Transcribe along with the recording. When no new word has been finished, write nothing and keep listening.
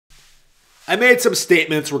I made some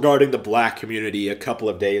statements regarding the black community a couple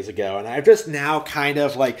of days ago, and I've just now kind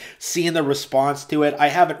of like seen the response to it. I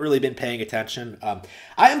haven't really been paying attention. I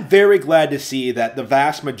am very glad to see that the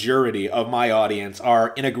vast majority of my audience are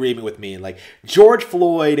in agreement with me. Like, George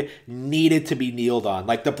Floyd needed to be kneeled on.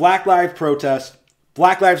 Like, the Black Lives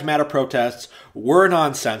Matter protests were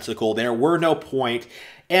nonsensical. There were no point.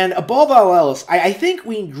 And above all else, I think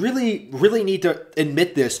we really, really need to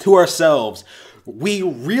admit this to ourselves. We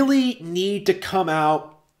really need to come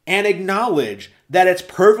out and acknowledge that it's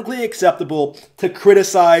perfectly acceptable to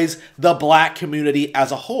criticize the black community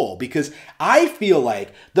as a whole. Because I feel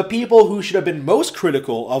like the people who should have been most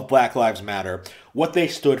critical of Black Lives Matter, what they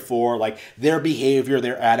stood for, like their behavior,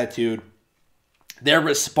 their attitude, their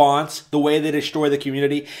response, the way they destroy the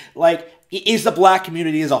community, like, is the black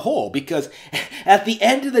community as a whole. Because at the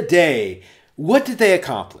end of the day, what did they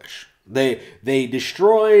accomplish? They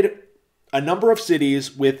destroyed a number of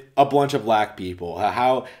cities with a bunch of black people.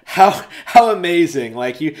 How amazing.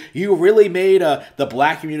 Like, you really made the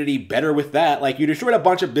black community better with that. Like, you destroyed a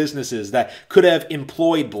bunch of businesses that could have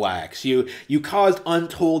employed blacks. You caused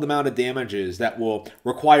untold amount of damages that will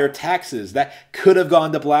require taxes that could have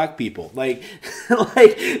gone to black people. Like,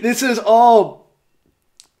 like, this is all...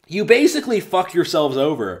 You basically fuck yourselves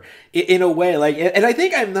over in a way, like, and I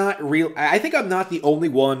think I'm not the only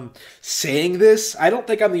one saying this. I don't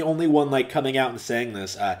think I'm the only one like coming out and saying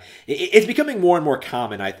this. It's becoming more and more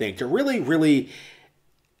common, I think, to really, really,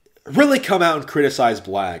 really come out and criticize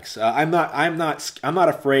blacks. I'm not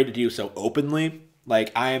afraid to do so openly.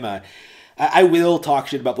 Like, I will talk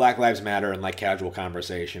shit about Black Lives Matter in like casual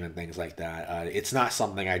conversation and things like that. It's not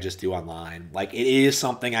something I just do online. Like, it is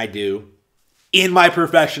something I do in my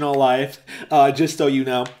professional life, just so you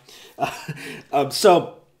know.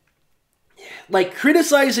 So, like,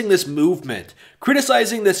 criticizing this movement,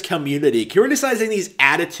 criticizing this community, criticizing these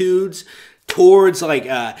attitudes towards, like,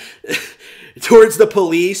 towards the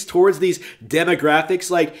police, towards these demographics,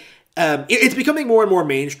 like, it's becoming more and more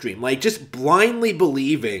mainstream. Like, just blindly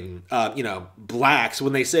believing, blacks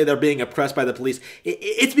when they say they're being oppressed by the police,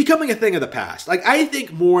 it's becoming a thing of the past. Like, I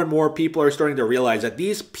think more and more people are starting to realize that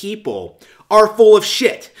these people are full of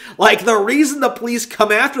shit. Like, the reason the police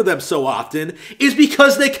come after them so often is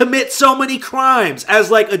because they commit so many crimes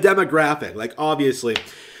as, like, a demographic. Like, obviously,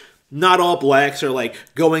 not all blacks are, like,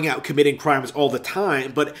 going out committing crimes all the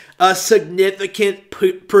time, but a significant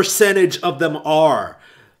percentage of them are.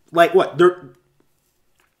 Like, what? They're...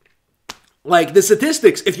 Like, the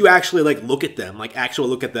statistics, if you actually, like, look at them, like,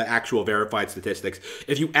 look at the actual verified statistics,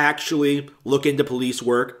 if you actually look into police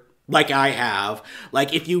work, like I have,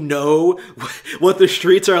 like, if you know what the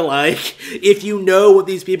streets are like, if you know what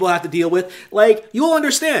these people have to deal with, like, you'll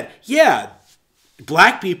understand. Yeah,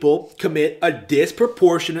 black people commit a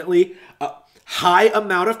disproportionately high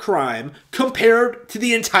amount of crime compared to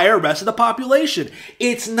the entire rest of the population.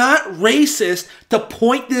 It's not racist to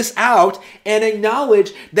point this out and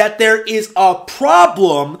acknowledge that there is a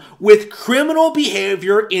problem with criminal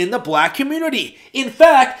behavior in the black community. In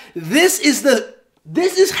fact, this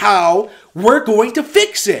is how we're going to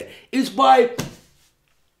fix it, is by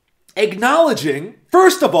acknowledging,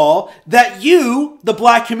 first of all, that you, the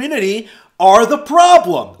black community, are the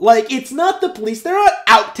problem. Like, it's not the police. They're not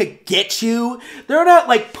out to get you. They're not,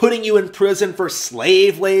 like, putting you in prison for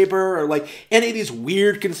slave labor or, like, any of these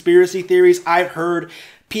weird conspiracy theories I've heard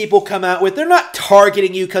people come out with. They're not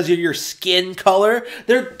targeting you because of your skin color.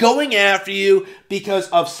 They're going after you because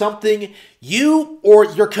of something you or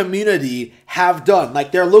your community have done.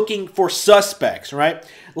 Like, they're looking for suspects, right?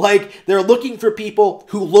 Like, they're looking for people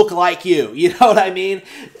who look like you. You know what I mean?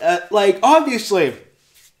 Like, obviously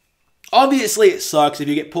it sucks if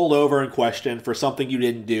you get pulled over and questioned for something you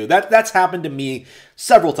didn't do. That's happened to me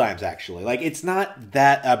several times, actually. Like, it's not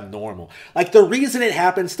that abnormal. Like, the reason it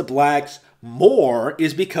happens to blacks more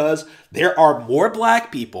is because there are more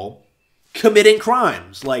black people committing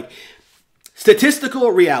crimes. Like,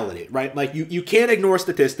 statistical reality, right? Like, you can't ignore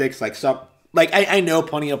statistics. Like, I know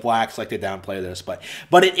plenty of blacks like to downplay this, but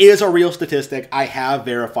it is a real statistic. I have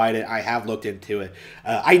verified it. I have looked into it.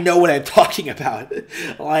 I know what I'm talking about.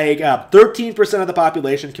 Like, 13% of the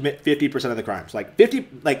population commit 50% of the crimes. Like,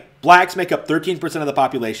 blacks make up 13% of the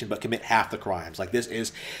population, but commit half the crimes. Like, this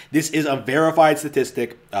is a verified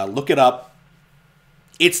statistic. Look it up.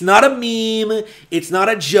 It's not a meme. It's not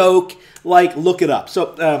a joke. Like, look it up.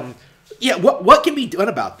 So, yeah, what can be done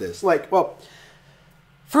about this? Like, well,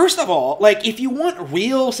 first of all, like, if you want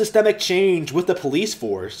real systemic change with the police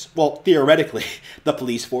force, well, theoretically, the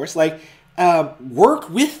police force, like, work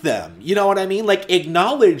with them. You know what I mean? Like,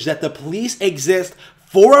 acknowledge that the police exist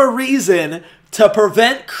for a reason to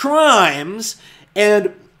prevent crimes,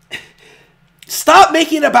 and stop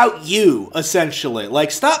making it about you, essentially.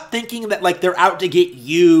 Like, stop thinking that, like, they're out to get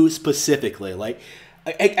you specifically. Like,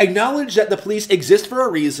 acknowledge that the police exist for a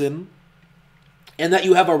reason and that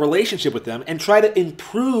you have a relationship with them, and try to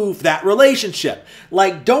improve that relationship.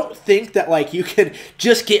 Like, don't think that, like, you can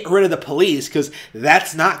just get rid of the police, because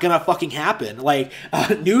that's not gonna fucking happen. Like,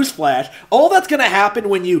 newsflash, all that's gonna happen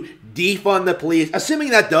when you defund the police,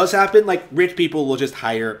 assuming that does happen, like, rich people will just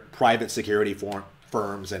hire private security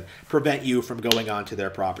firms and prevent you from going onto their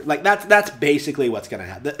property. Like, that's basically what's going to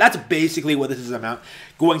happen. That's basically what this is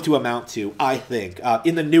going to amount to, I think.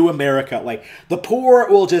 In the new America, like, the poor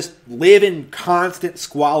will just live in constant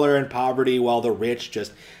squalor and poverty while the rich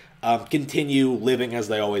just continue living as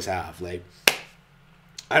they always have. Like,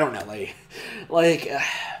 I don't know,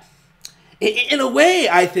 in a way,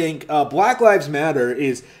 I think Black Lives Matter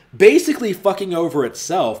is basically fucking over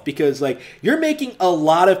itself, because, like, you're making a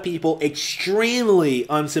lot of people extremely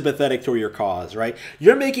unsympathetic to your cause, right?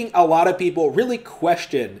 You're making a lot of people really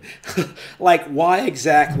question, like, why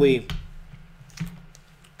exactly...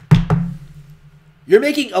 You're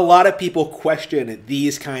making a lot of people question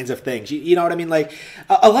these kinds of things. You know what I mean? Like,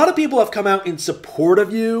 a lot of people have come out in support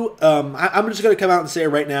of you. I'm just going to come out and say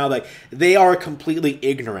right now, like, they are completely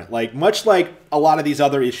ignorant. Like, much like a lot of these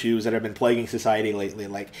other issues that have been plaguing society lately.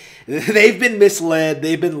 Like, they've been misled.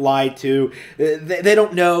 They've been lied to. They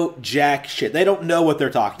don't know jack shit. They don't know what they're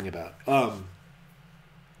talking about.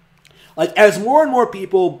 Like, as more and more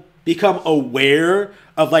people become aware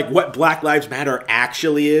of, like, what Black Lives Matter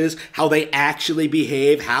actually is, how they actually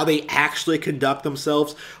behave, how they actually conduct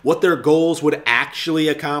themselves, what their goals would actually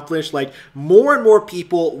accomplish, like, more and more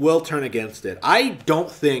people will turn against it. I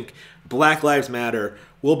don't think Black Lives Matter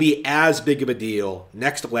will be as big of a deal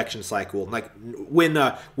next election cycle, like, when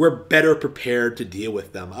we're better prepared to deal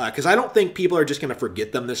with them. Because I don't think people are just going to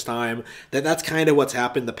forget them this time. That's kind of what's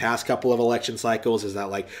happened the past couple of election cycles, is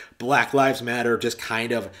that, like, Black Lives Matter just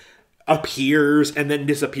kind of appears and then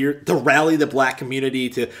disappears to rally the black community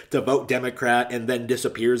to vote Democrat, and then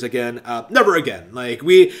disappears again. Never again. Like,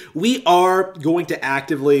 we are going to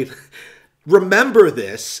actively remember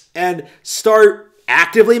this and start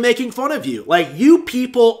actively making fun of you. Like, you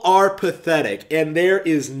people are pathetic, and there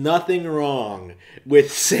is nothing wrong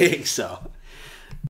with saying so.